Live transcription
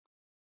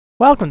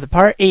Welcome to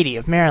part 80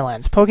 of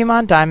Marriland's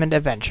Pokemon Diamond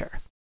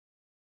Adventure.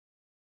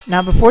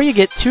 Now before you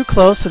get too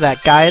close to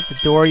that guy at the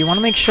door, you want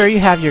to make sure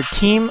you have your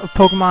team of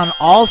Pokemon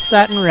all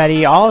set and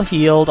ready, all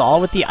healed,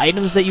 all with the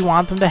items that you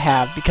want them to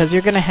have, because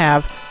you're going to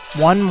have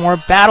one more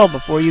battle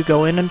before you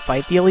go in and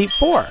fight the Elite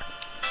Four.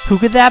 Who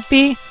could that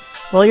be?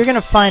 Well, you're going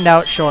to find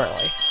out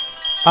shortly.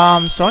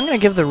 So I'm going to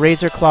give the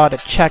Razor Claw to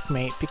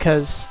checkmate,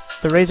 because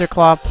the Razor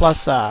Claw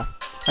plus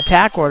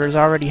attack order is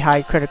already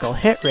high critical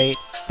hit rate.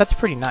 That's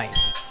pretty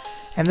nice.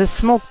 And this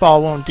Smoke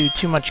Ball won't do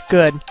too much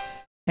good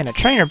in a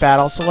trainer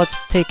battle, so let's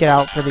take it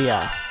out for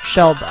the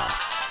Shell Bell.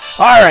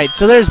 Alright,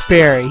 so there's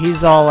Barry.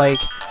 He's all like,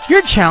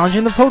 you're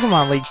challenging the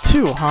Pokemon League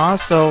too, huh?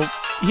 So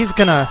he's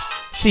gonna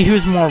see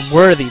who's more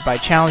worthy by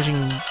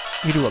challenging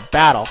you to a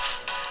battle.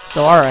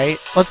 So alright,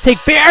 let's take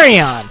Barry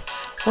on!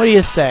 What do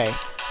you say?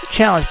 You're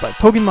challenged by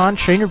Pokemon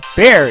Trainer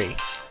Barry.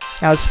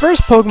 Now his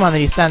first Pokemon that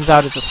he sends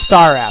out is a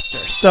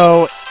Staraptor,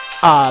 so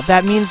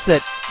that means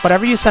that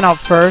whatever you send out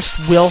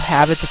first will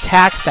have its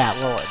attack stat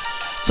lowered.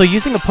 So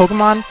using a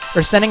Pokemon,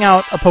 or sending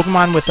out a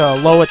Pokemon with a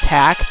low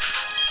attack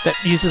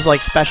that uses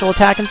like special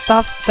attack and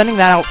stuff, sending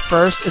that out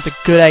first is a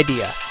good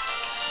idea.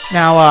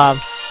 Now,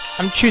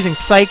 I'm choosing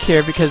Psych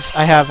here because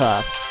I have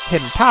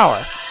Hidden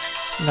Power,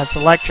 and that's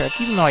Electric,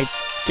 even though I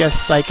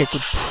guess Psychic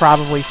would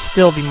probably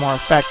still be more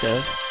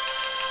effective.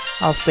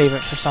 I'll save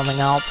it for something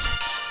else.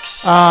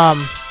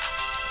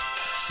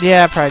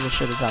 Yeah, I probably just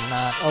should have done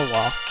that. Oh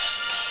well.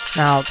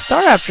 Now,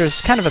 Staraptor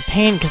is kind of a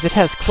pain because it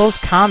has close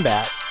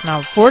combat.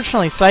 Now,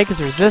 fortunately, Psych is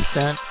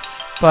resistant,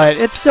 but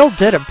it still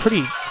did a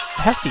pretty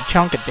hefty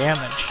chunk of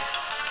damage.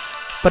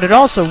 But it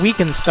also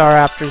weakens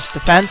Staraptor's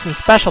defense and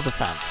special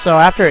defense, so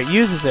after it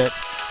uses it,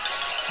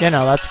 you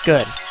know, that's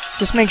good.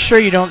 Just make sure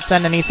you don't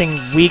send anything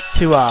weak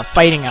to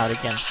fighting out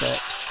against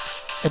it.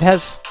 It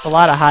has a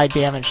lot of high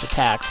damage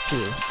attacks,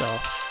 too, so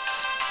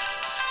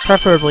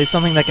preferably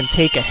something that can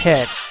take a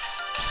hit.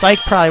 Psych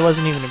probably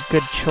wasn't even a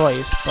good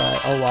choice, but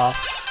oh well.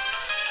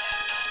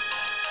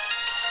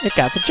 It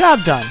got the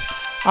job done.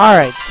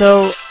 Alright,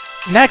 so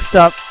next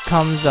up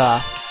comes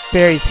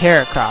Barry's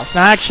Heracross.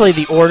 Now actually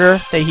the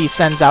order that he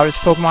sends out his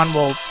Pokemon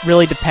will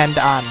really depend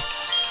on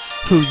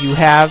who you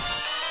have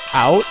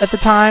out at the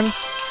time.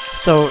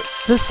 So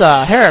this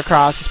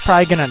Heracross is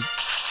probably going to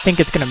think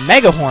it's going to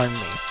Mega Horn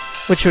me,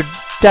 which would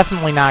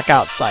definitely knock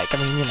out Psych. I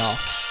mean, you know,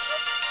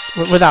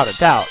 without a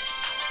doubt.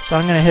 So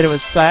I'm going to hit it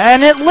with Psych,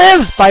 and it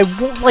lives by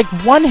like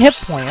 1 hit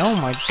point. Oh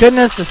my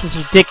goodness, this is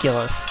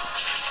ridiculous.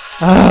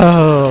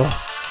 Oh.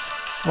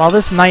 Well,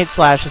 this Night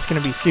Slash is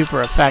going to be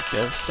super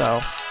effective,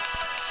 so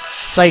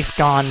Psych's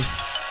gone.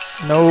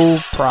 No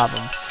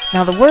problem.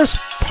 Now, the worst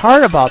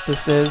part about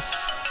this is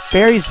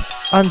Barry's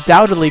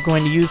undoubtedly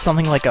going to use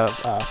something like a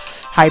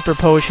Hyper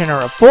Potion or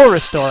a Full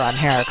Restore on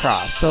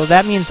Heracross. So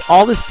that means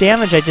all this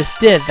damage I just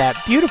did,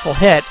 that beautiful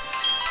hit,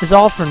 is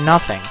all for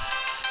nothing.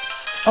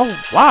 Oh,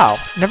 wow.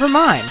 Never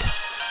mind.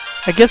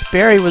 I guess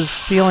Barry was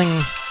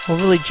feeling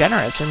overly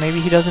generous, or maybe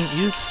he doesn't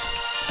use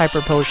Hyper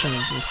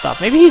Potions and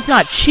stuff. Maybe he's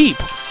not cheap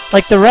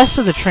like the rest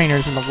of the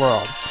trainers in the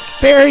world.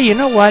 Barry, you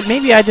know what?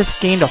 Maybe I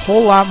just gained a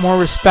whole lot more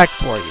respect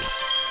for you.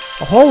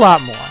 A whole lot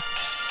more.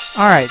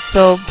 Alright,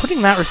 so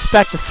putting that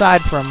respect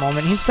aside for a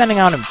moment, he's sending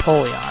out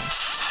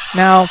Empoleon.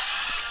 Now,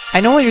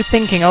 I know what you're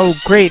thinking, oh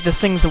great, this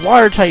thing's a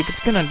water type,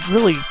 it's gonna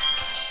really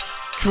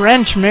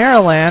drench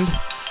Marriland.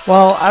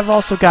 Well, I've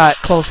also got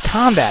Close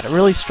Combat, a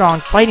really strong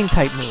fighting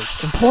type move.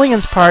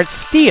 Empoleon's part's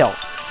Steel.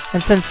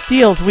 And since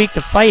Steel's weak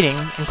to fighting,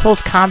 and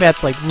Close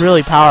Combat's like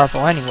really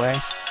powerful anyway,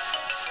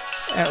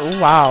 oh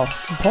wow,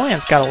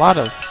 Empoleon's got a lot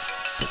of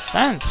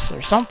defense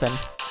or something.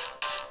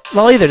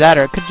 Well, either that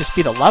or it could just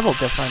be the level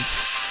difference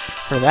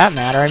for that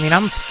matter. I mean,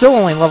 I'm still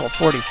only level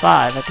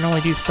 45. I can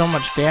only do so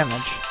much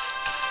damage.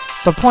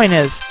 The point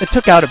is, it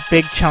took out a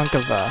big chunk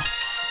of,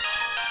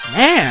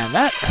 man,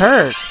 that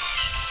hurt.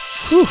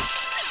 Whew.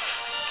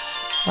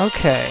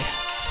 Okay,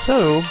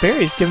 so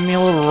Barry's giving me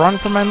a little run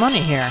for my money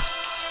here.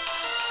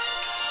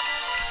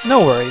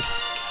 No worries.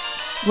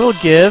 We'll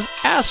give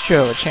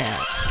Astro a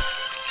chance.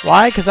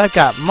 Why? Because I've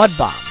got Mud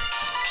Bomb.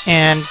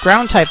 And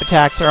ground-type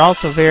attacks are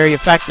also very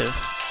effective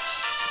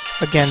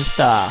against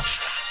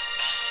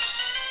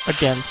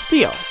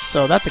Steel.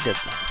 So that's a good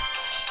thing.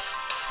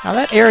 Now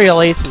that Aerial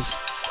Ace was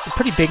a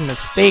pretty big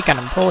mistake on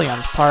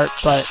Empoleon's part,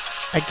 but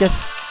I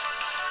guess,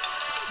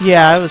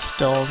 yeah, it was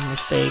still a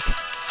mistake.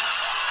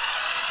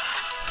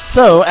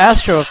 So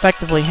Astro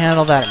effectively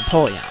handled that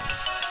Empoleon.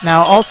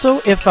 Now also,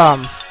 if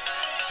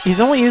he's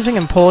only using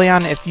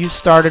Empoleon if you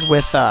started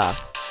with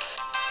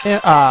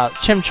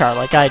Chimchar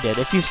like I did.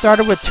 If you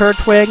started with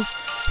Turtwig,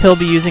 he'll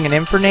be using an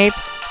Infernape.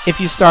 If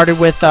you started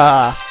with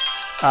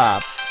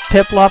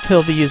Piplup,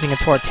 he'll be using a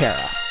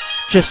Torterra.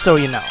 Just so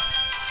you know.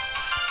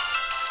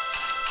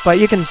 But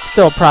you can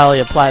still probably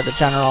apply the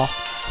general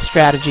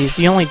strategies.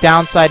 The only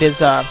downside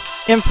is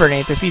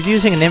Infernape. If he's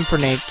using an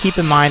Infernape, keep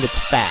in mind it's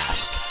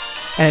fast.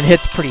 And it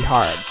hits pretty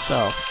hard,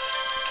 so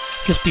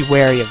just be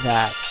wary of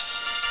that.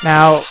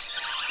 Now,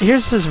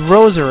 here's his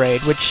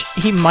Roserade, which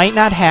he might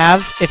not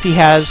have if he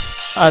has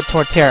a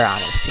Torterra on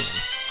his team.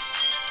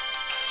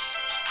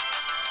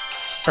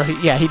 Or,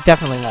 yeah, he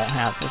definitely won't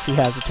have if he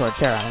has a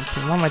Torterra on his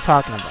team. What am I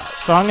talking about?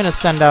 So I'm going to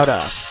send out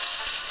a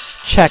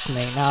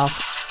checkmate. Now,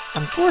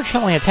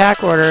 unfortunately,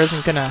 attack order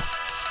isn't going to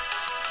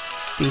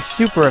be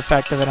super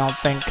effective, I don't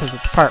think, because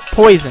it's part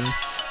poison.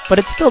 But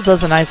it still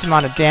does a nice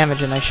amount of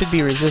damage, and I should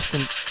be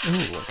resistant...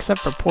 Ooh, except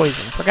for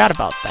poison. Forgot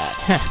about that.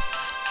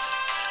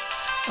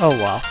 Oh,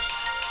 well.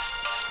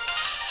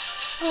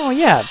 Oh,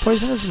 yeah,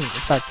 poison isn't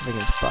effective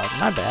against bug.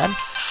 My bad.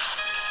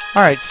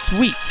 Alright,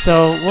 sweet.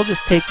 So, we'll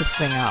just take this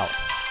thing out.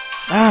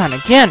 Ah, and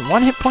again,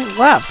 1 hit point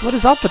left. What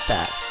is up with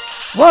that?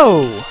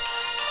 Whoa!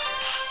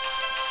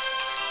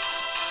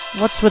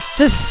 What's with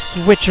this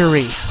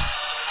switchery?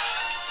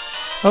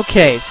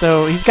 Okay,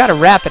 so he's got a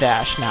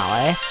Rapidash now,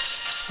 eh?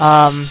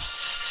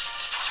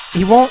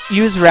 He won't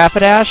use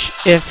Rapidash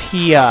if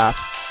he, has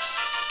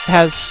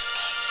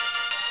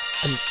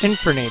an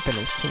Infernape in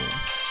his team.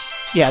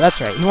 Yeah,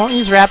 that's right. He won't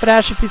use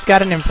Rapidash if he's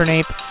got an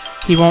Infernape.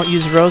 He won't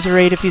use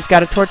Roserade if he's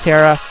got a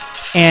Torterra.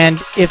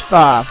 And if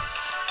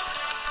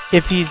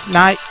he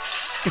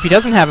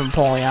doesn't have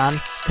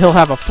Empoleon, he'll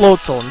have a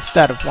Floatzel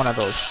instead of one of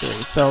those three.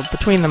 So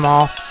between them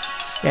all,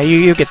 yeah,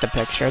 you get the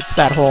picture. It's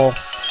that whole,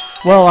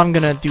 well, I'm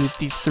gonna do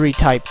these 3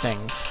 type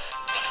things.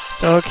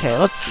 So okay,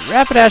 let's see.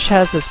 Rapidash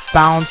has this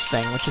bounce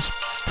thing, which is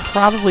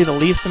probably the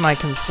least of my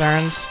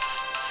concerns.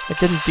 It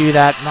didn't do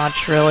that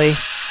much, really,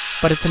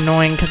 but it's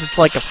annoying because it's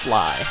like a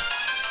fly.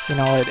 You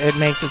know, it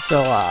makes it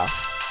so,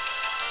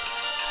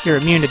 you're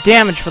immune to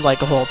damage for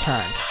like a whole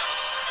turn.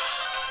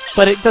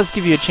 But it does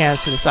give you a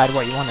chance to decide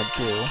what you want to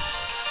do.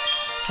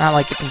 Not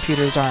like the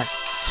computers aren't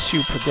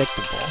too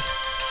predictable.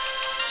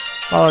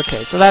 Well,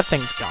 okay, so that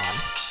thing's gone.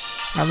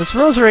 Now this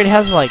Roserade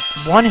has like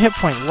 1 hit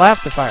point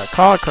left if I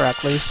recall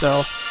correctly,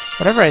 so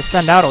whatever I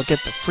send out will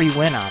get the free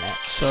win on it.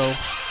 So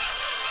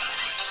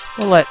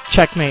we'll let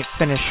Checkmate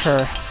finish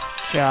her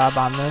job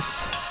on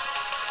this.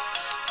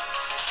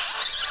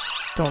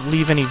 Don't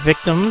leave any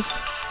victims.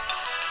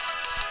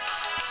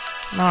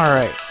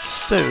 Alright,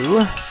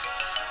 so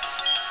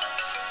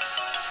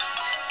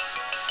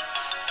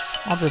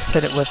I'll just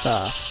hit it with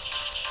I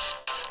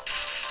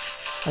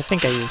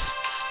think I used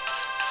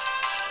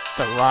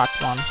the rock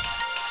one.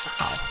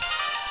 Ow.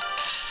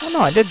 Oh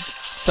no, I did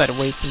decide to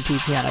waste some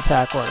PP on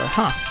attack order,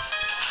 huh?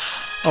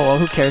 Oh well,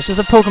 who cares? There's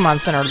a Pokemon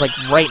Center like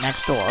right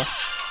next door.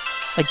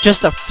 Like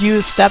just a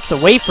few steps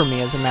away from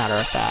me, as a matter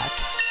of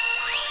fact.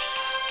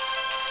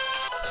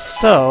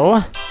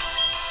 So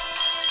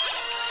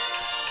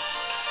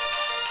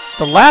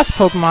the last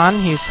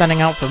Pokemon he's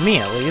sending out for me,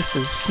 at least,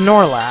 is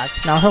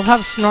Snorlax. Now, he'll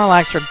have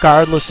Snorlax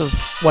regardless of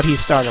what he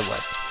started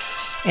with.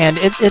 And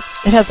it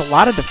has a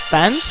lot of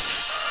defense,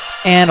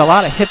 and a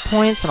lot of hit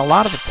points, and a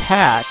lot of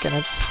attack, and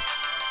it's,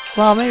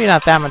 well, maybe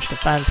not that much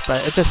defense,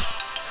 but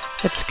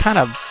it's kind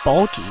of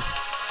bulky.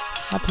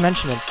 Not to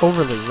mention it's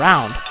overly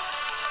round.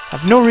 I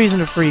have no reason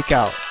to freak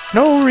out.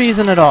 No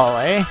reason at all,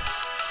 eh?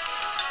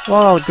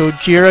 Well,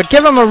 Gojira,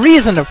 give him a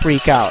reason to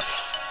freak out!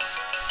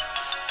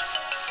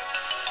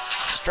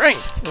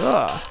 Strength!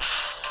 Ugh.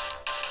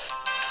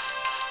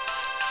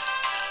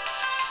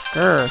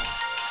 Grr.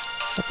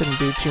 That didn't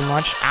do too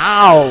much.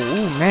 Ow!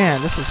 Ooh,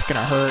 man, this is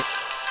gonna hurt.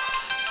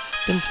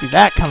 Didn't see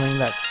that coming,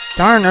 that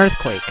darn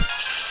earthquake.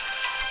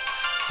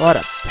 What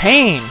a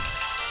pain!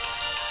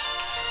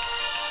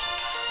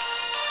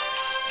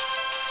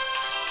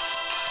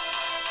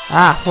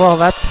 Ah, well,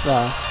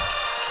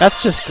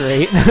 that's just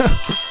great.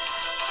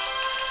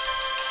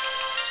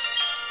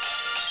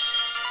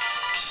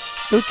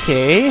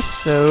 Okay,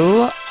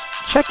 so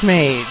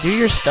Checkmate, do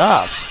your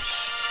stuff.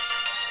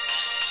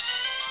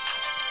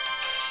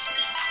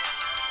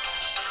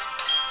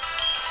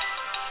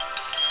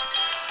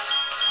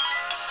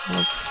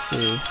 Let's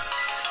see.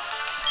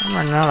 I'm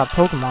running out of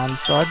Pokemon,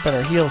 so I'd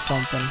better heal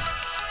something.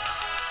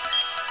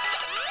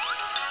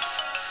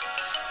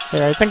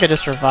 There, I think I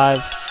just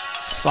revived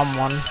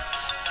someone.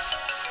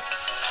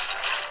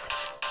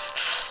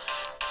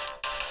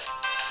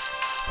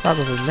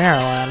 Probably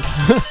Marriland.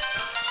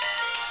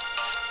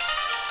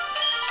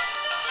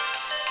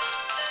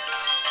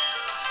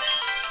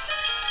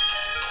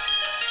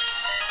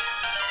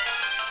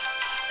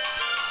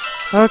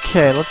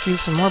 Okay, let's use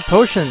some more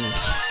potions.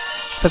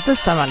 Except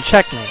this time on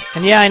Checkmate.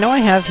 And yeah, I know I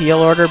have Heal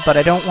Order, but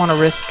I don't want to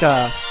risk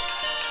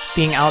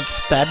being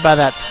outsped by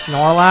that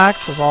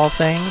Snorlax, of all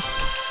things.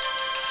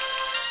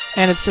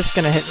 And it's just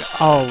gonna hit me.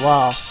 Oh,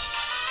 wow.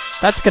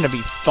 That's gonna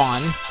be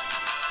fun.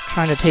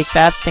 Trying to take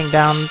that thing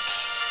down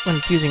when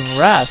it's using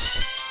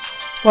Rest.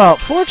 Well,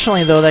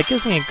 fortunately, though, that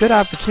gives me a good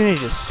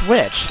opportunity to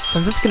switch,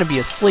 since it's gonna be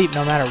asleep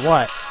no matter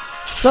what.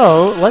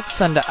 So, let's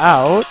send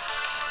out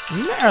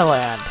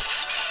Marriland.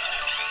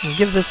 And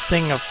give this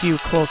thing a few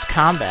close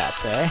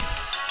combats, eh?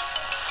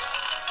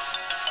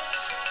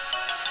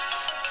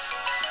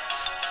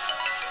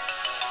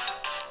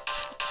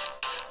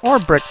 Or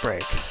Brick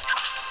Break.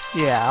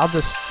 Yeah, I'll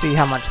just see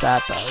how much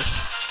that does.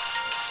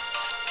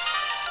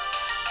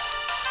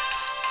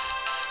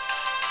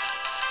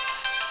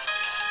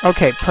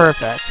 Okay,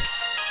 perfect.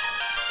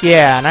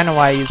 Yeah, and I know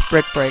why I used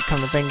Brick Break,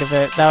 come to think of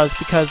it. That was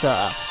because,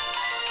 I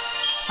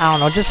don't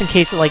know, just in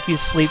case it, like,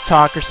 used Sleep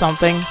Talk or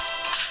something.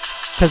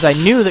 because I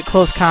knew that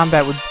close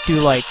combat would do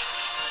like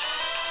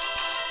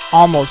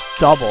almost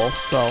double,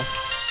 so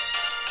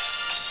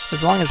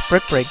as long as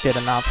Brick Break did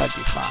enough, I'd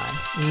be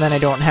fine. And then I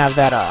don't have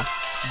that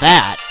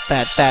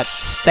that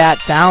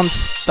stat down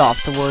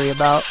stuff to worry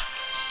about.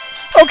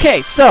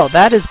 Okay, so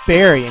that is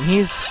Barry, and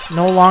he's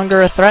no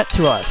longer a threat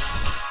to us.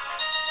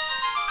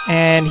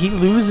 And he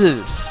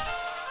loses.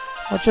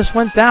 What just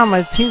went down?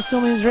 My team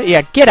still needs...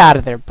 Yeah, get out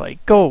of there, buddy.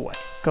 Go away.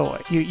 Go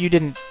away. You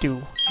didn't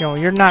do... You know,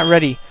 you're not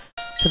ready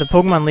for the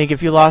Pokemon League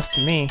if you lost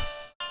to me.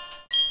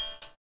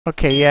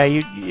 Okay,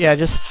 yeah,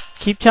 just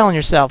keep telling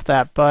yourself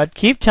that, bud.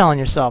 Keep telling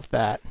yourself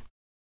that.